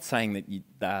not saying that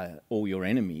they're all your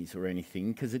enemies or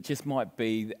anything, because it just might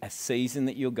be a season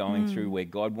that you're going through where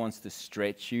God wants to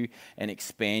stretch you and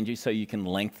expand you so you can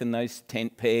lengthen those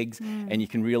tent pegs and you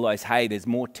can realize, hey, there's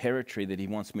more territory that he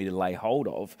wants me to lay hold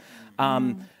of.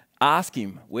 Ask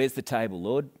him, where's the table,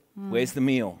 Lord? Where's the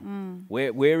meal?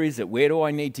 Where is it? Where do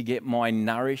I need to get my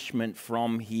nourishment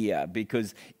from here?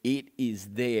 Because it is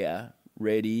there,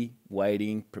 ready,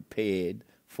 waiting, prepared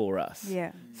for us.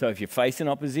 Yeah. So if you're facing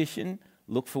opposition,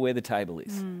 look for where the table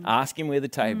is. Ask him where the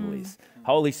table is.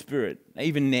 Holy Spirit,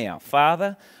 even now,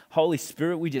 Father, Holy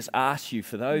Spirit, we just ask you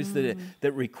for those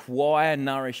that require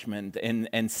nourishment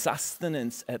and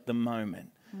sustenance at the moment.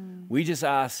 We just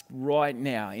ask right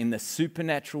now in the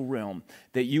supernatural realm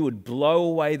that you would blow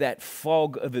away that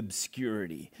fog of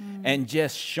obscurity and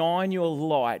just shine your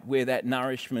light where that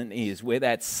nourishment is, where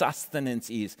that sustenance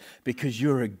is, because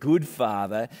you're a good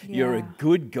Father, you're a Yeah.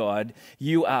 good God,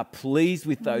 you are pleased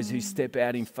with those who step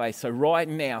out in faith. So right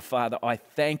now, Father, I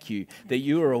thank you that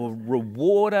you are a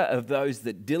rewarder of those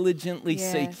that diligently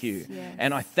seek you. Yes.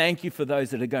 And I thank you for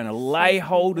those that are going to lay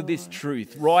hold of this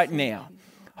truth right now.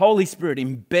 Holy Spirit,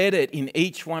 embed it in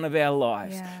each one of our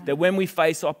lives. Yeah. That when we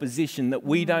face opposition, that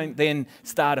we don't then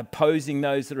start opposing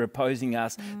those that are opposing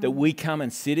us, that we come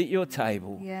and sit at your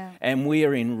table Yeah. and we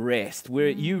are in rest.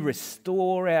 You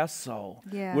restore our soul.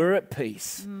 Yeah. We're at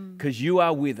peace because you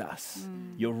are with us.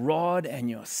 Your rod and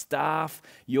your staff,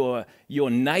 your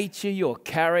nature, your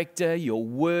character, your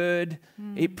word,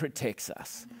 it protects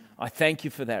us. I thank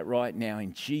you for that right now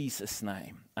in Jesus'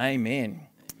 name. Amen.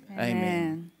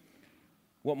 Amen.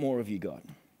 What more have you got?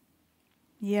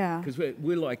 Yeah. Because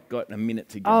we're like got a minute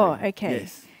to go. Oh, okay.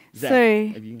 Yes. Zach, So,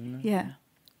 have you yeah.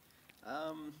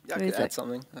 I So could is add it-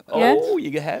 something. Yeah? Oh,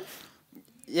 you have?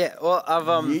 Yeah, well,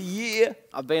 Yeah.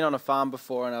 I've been on a farm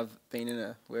before, and I've been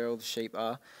in where all the sheep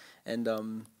are, and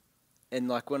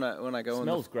like when I go on,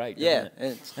 Smells great, Yeah, doesn't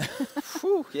it? it's,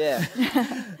 whew, yeah.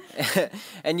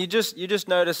 And you just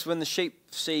notice when the sheep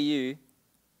see you,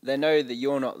 they know that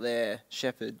you're not their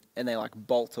shepherd, and they like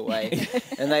bolt away,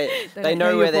 and they don't know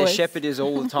know where your their voice. shepherd is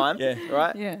all the time, Yeah.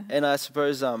 right? Yeah. And I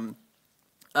suppose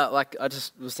like I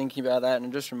just was thinking about that, and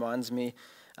it just reminds me,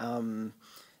 like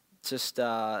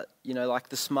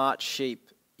the smart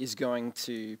sheep is going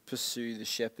to pursue the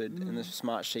shepherd, and the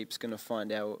smart sheep's going to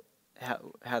find out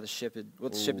how the shepherd,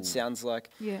 what the shepherd sounds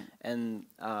like. Yeah. And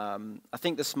I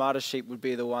think the smartest sheep would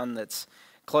be the one that's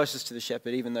closest to the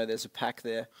shepherd, even though there's a pack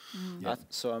there. Yep.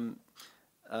 That's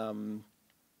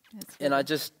And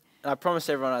good. I promised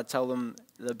everyone I'd tell them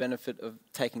the benefit of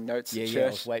taking notes Yeah, at yeah, I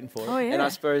church. was waiting for it. Oh, yeah. And I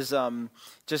suppose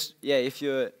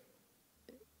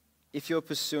if you're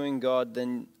pursuing God,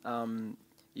 then when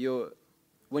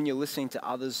you're listening to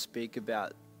others speak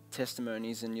about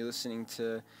testimonies, and you're listening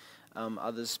to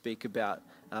others speak about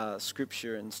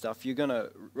scripture and stuff, you're gonna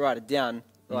write it down.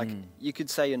 Like you could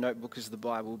say your notebook is the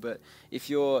Bible, but if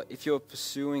you're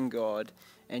pursuing God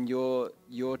and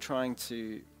you're trying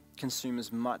to consume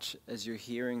as much as you're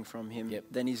hearing from Him, Yep.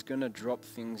 then He's gonna drop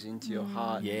things into your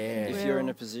heart. Yeah. If you're in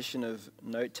Will. a position of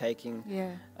note taking,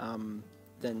 Yeah.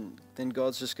 then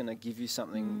God's just gonna give you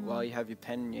something while you have your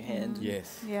pen in your hand.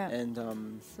 Yes. Yeah.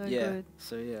 And So yeah, good.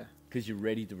 so yeah, Because you're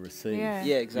ready to receive. Yeah.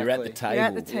 yeah, exactly. You're at the table. You're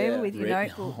at the table Yeah. with your Re-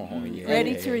 notebook, Oh, yeah.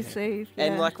 ready Yeah, to yeah. receive.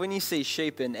 And yeah. like when you see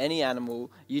sheep and any animal,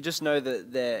 you just know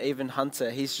that they're even Hunter.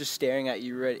 He's just staring at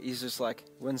you. He's just like,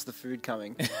 when's the food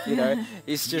coming? You know,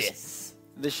 he's just Yes.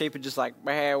 the sheep are just like,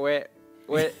 where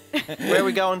are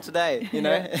we going today? You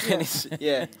know, and he's,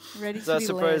 yeah. ready So to I be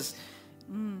suppose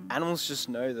led. animals just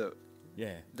know that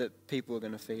Yeah. people are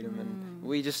going to feed them, and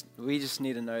we just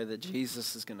need to know that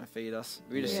Jesus is going to feed us.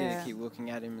 We just need Yeah. to keep looking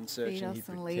at Him and Feed searching. us He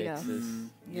and lead us. protects us.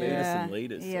 Yeah. Feed us and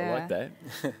lead us. I Yeah. like that.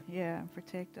 Yeah,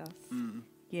 protect us. Mm.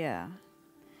 Yeah.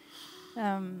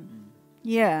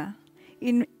 Yeah.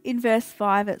 In verse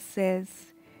 5 it says,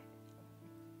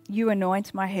 "You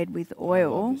anoint my head with I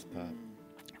oil, love this part.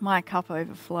 my cup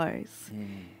overflows." Mm.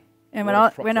 And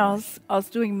What a when I was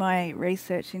doing my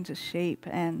research into sheep,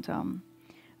 and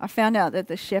I found out that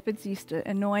the shepherds used to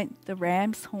anoint the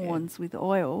ram's horns with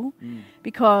oil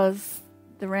because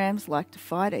the rams like to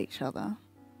fight each other,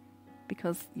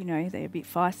 because they're a bit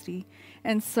feisty,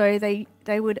 and so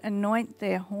they would anoint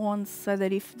their horns so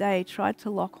that if they tried to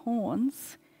lock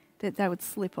horns, that they would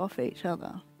slip off each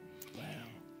other. Wow.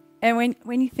 And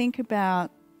when you think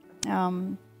about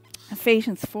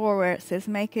Ephesians 4, where it says,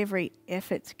 "Make every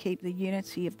effort to keep the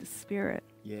unity of the Spirit."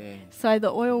 Yeah. So the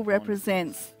oil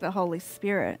represents the Holy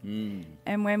Spirit. Mm.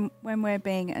 And when we're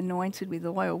being anointed with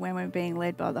oil, when we're being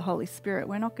led by the Holy Spirit,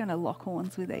 we're not going to lock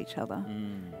horns with each other.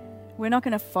 We're not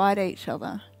going to fight each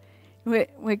other.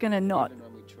 We're going to not. Even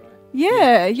when we try.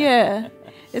 Yeah.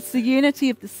 It's the unity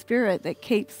of the Spirit that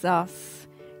keeps us,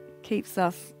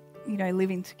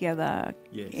 living together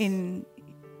Yes. in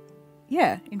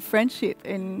friendship,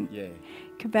 in Yeah.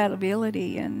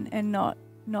 compatibility, and not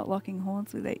locking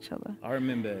horns with each other. I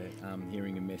remember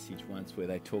hearing a message once where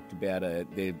they talked about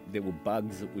there were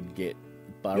bugs that would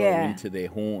burrow Yeah. into their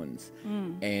horns,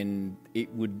 and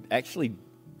it would actually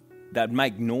they'd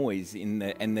make noise and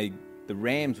the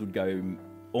rams would go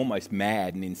almost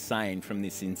mad and insane from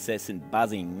this incessant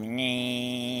buzzing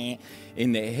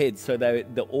in their heads. So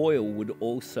the oil would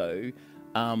also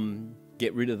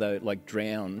get rid of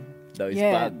drown those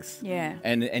bugs. Yeah.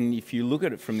 And if you look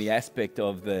at it from the aspect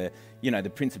of the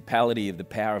principality of the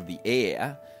power of the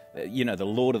air, the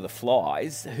Lord of the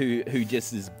Flies, who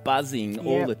just is buzzing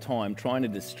all Yep. the time, trying to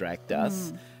distract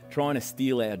us, trying to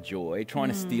steal our joy, trying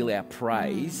to steal our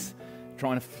praise,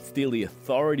 trying to steal the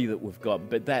authority that we've got.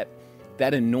 But that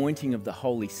anointing of the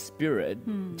Holy Spirit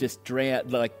just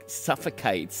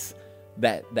suffocates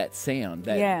that sound,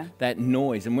 that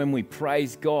noise. And when we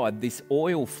praise God, this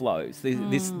oil flows,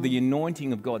 the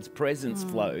anointing of God's presence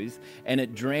flows, and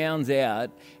it drowns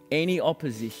out any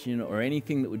opposition or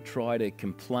anything that would try to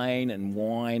complain and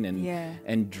whine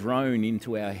and drone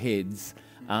into our heads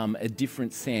a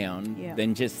different sound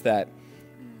than just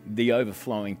the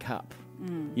overflowing cup.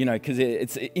 Because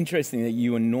it's interesting that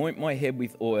you anoint my head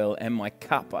with oil and my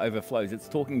cup overflows. It's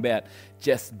talking about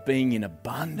just being in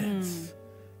abundance.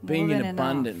 Being More in than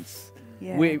abundance.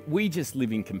 Yeah. We just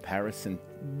live in comparison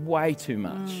way too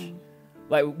much.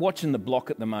 Like watching The Block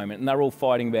at the moment, and they're all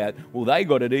fighting about, well, they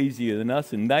got it easier than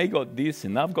us, and they got this,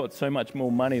 and they've got so much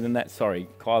more money than that. Sorry,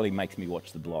 Kylie makes me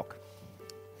watch The Block.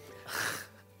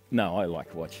 No, I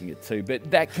like watching it too.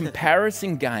 But that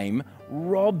comparison game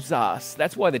robs us.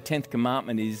 That's why the 10th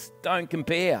commandment is don't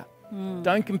compare.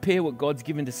 Don't compare what God's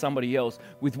given to somebody else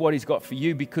with what He's got for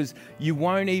you, because you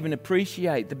won't even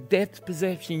appreciate the depth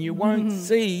perception. You won't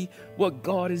see what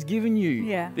God has given you.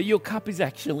 Yeah. That your cup is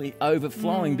actually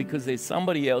overflowing because there's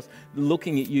somebody else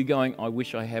looking at you going, I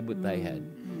wish I had what they had.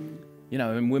 You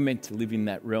know, and we're meant to live in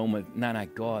that realm of, no,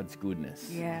 God's goodness.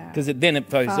 Yeah. Because then it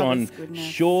goes Father's on, goodness.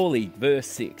 surely, verse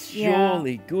 6,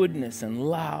 surely goodness and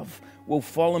love will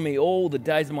follow me all the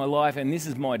days of my life, and this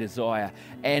is my desire,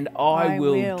 and I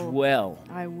will dwell.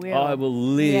 I will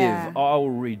live. Yeah. I will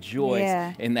rejoice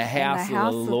Yeah. in the house,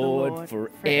 of the Lord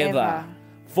forever.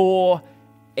 forever.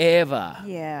 Forever.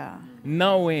 Yeah.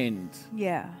 No end.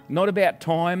 Yeah. Not about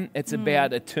time, it's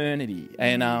about eternity.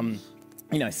 And,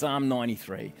 you know, Psalm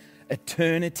 93,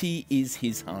 eternity is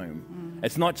His home.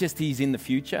 It's not just He's in the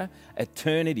future.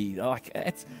 Eternity, like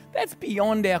that's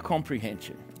beyond our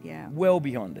comprehension. Yeah. Well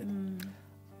beyond it.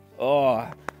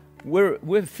 Oh,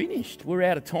 we're finished. We're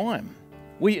out of time.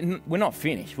 We're not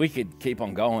finished. We could keep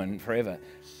on going forever.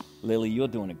 Lily, you're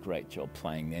doing a great job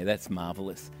playing there. That's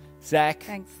marvellous. Zach,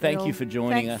 Thanks, thank Phil. you for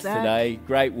joining Thanks, us Zach. today.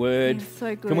 Great word. You're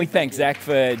so good. Can we thank Zach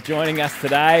for joining us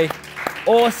today?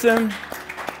 Awesome.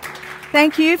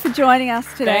 Thank you for joining us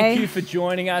today. Thank you for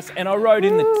joining us. And I wrote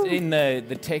in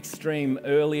the text stream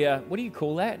earlier, what do you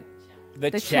call that?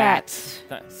 The chat.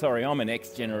 Sorry, I'm an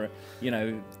ex-generation. You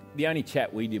know, the only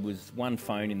chat we did was one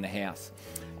phone in the house.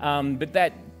 But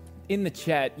that, in the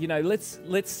chat, you know, let's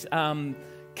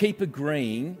keep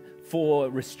agreeing for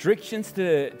restrictions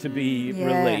to be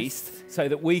released so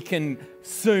that we can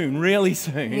soon, really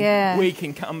soon, we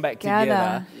can come back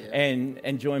together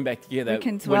and join back together. We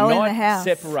can dwell in the house.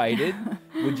 We're not separated.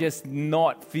 We're just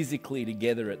not physically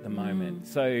together at the moment.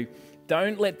 So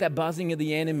don't let that buzzing of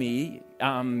the enemy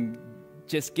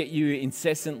just get you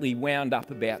incessantly wound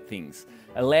up about things.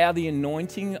 Allow the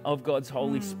anointing of God's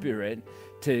Holy Spirit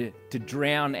to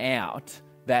drown out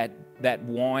that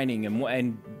whining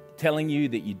and telling you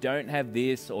that you don't have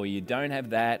this or you don't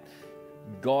have that.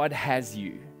 God has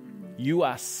you. You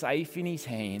are safe in His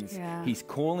hands. Yeah. He's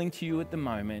calling to you at the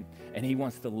moment, and He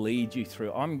wants to lead you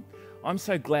through. I'm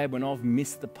so glad when I've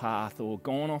missed the path or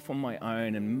gone off on my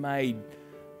own and made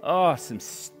some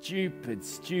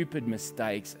stupid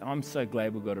mistakes. I'm so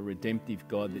glad we've got a redemptive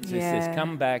God that just says,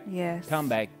 come back,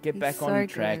 get back on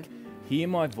track. Good. Hear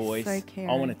my voice. So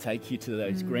I want to take you to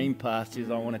those green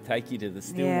pastures. I want to take you to the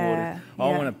still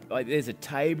waters. There's a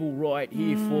table right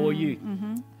here for you.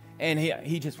 And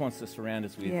he just wants to surround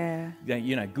us with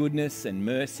you know, goodness and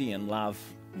mercy and love.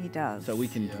 He does. So we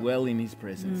can dwell in His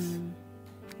presence.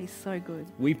 He's so good.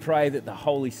 We pray that the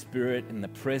Holy Spirit and the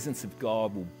presence of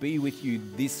God will be with you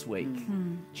this week,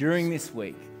 during this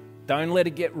week. Don't let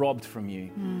it get robbed from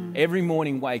you. Every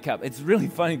morning, wake up. It's really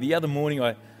funny. The other morning,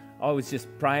 I was just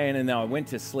praying and I went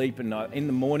to sleep, and in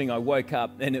the morning I woke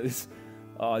up and it was,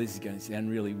 this is going to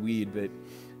sound really weird, but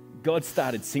God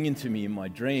started singing to me in my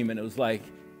dream, and it was like,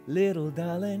 little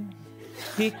darling,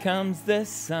 here comes the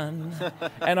sun.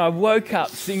 And I woke up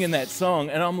singing that song,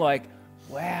 and I'm like,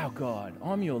 wow, God,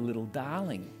 I'm your little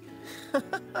darling.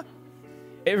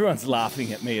 Everyone's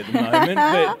laughing at me at the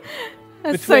moment,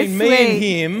 but between me and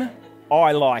him,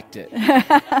 I liked it.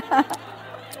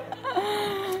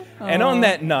 And on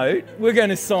that note, we're going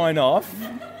to sign off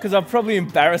because I've probably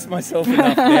embarrassed myself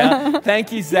enough now.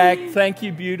 Thank you, Zach. Thank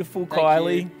you, beautiful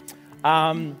Kylie.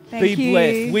 Be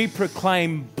blessed. We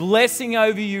proclaim blessing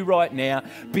over you right now.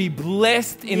 Be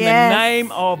blessed in the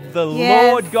name of the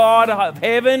Lord God of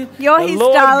heaven. You're the His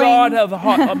Lord darling. God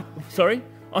of sorry?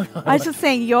 I was just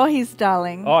saying, you're His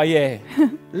darling. Oh, yeah.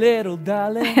 Little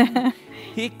darling,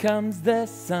 here comes the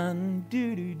sun.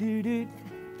 Do, do, do, do.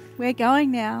 We're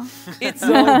going now. It's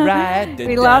all right.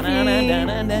 We love you.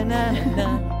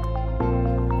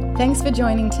 Thanks for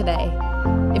joining today.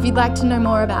 If you'd like to know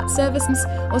more about services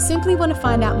or simply want to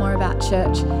find out more about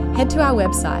church, head to our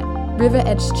website,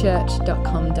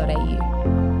 riveredgechurch.com.au.